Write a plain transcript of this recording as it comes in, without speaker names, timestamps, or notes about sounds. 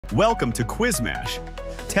Welcome to Quizmash.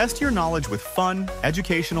 Test your knowledge with fun,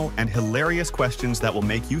 educational, and hilarious questions that will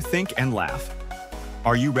make you think and laugh.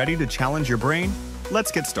 Are you ready to challenge your brain?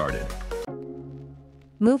 Let's get started.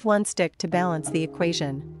 Move one stick to balance the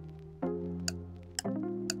equation.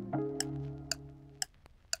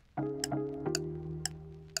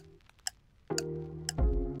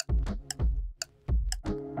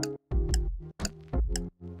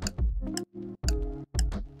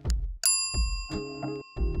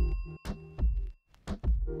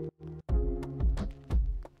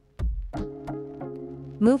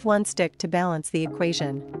 Move one stick to balance the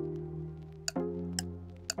equation.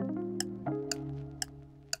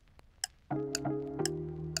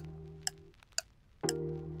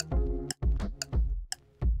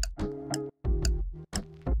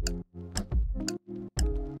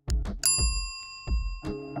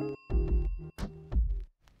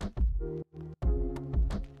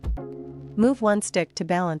 Move one stick to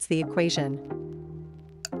balance the equation.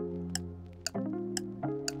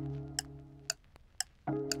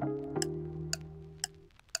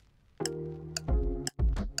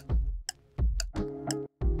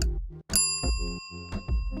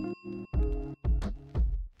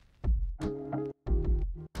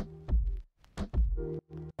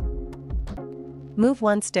 Move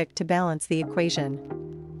one stick to balance the equation.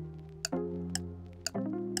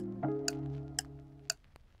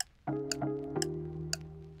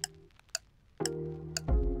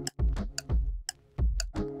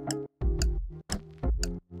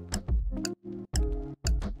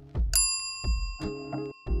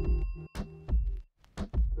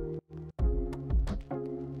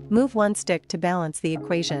 Move one stick to balance the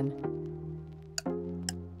equation.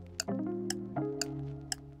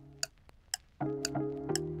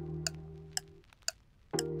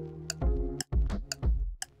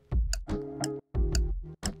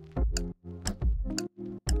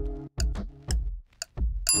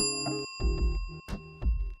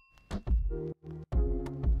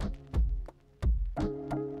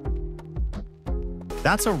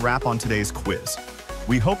 That's a wrap on today's quiz.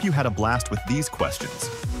 We hope you had a blast with these questions.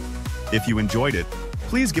 If you enjoyed it,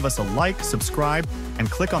 please give us a like, subscribe,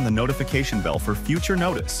 and click on the notification bell for future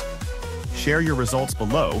notice. Share your results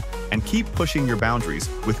below and keep pushing your boundaries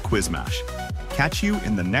with Quizmash. Catch you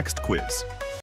in the next quiz.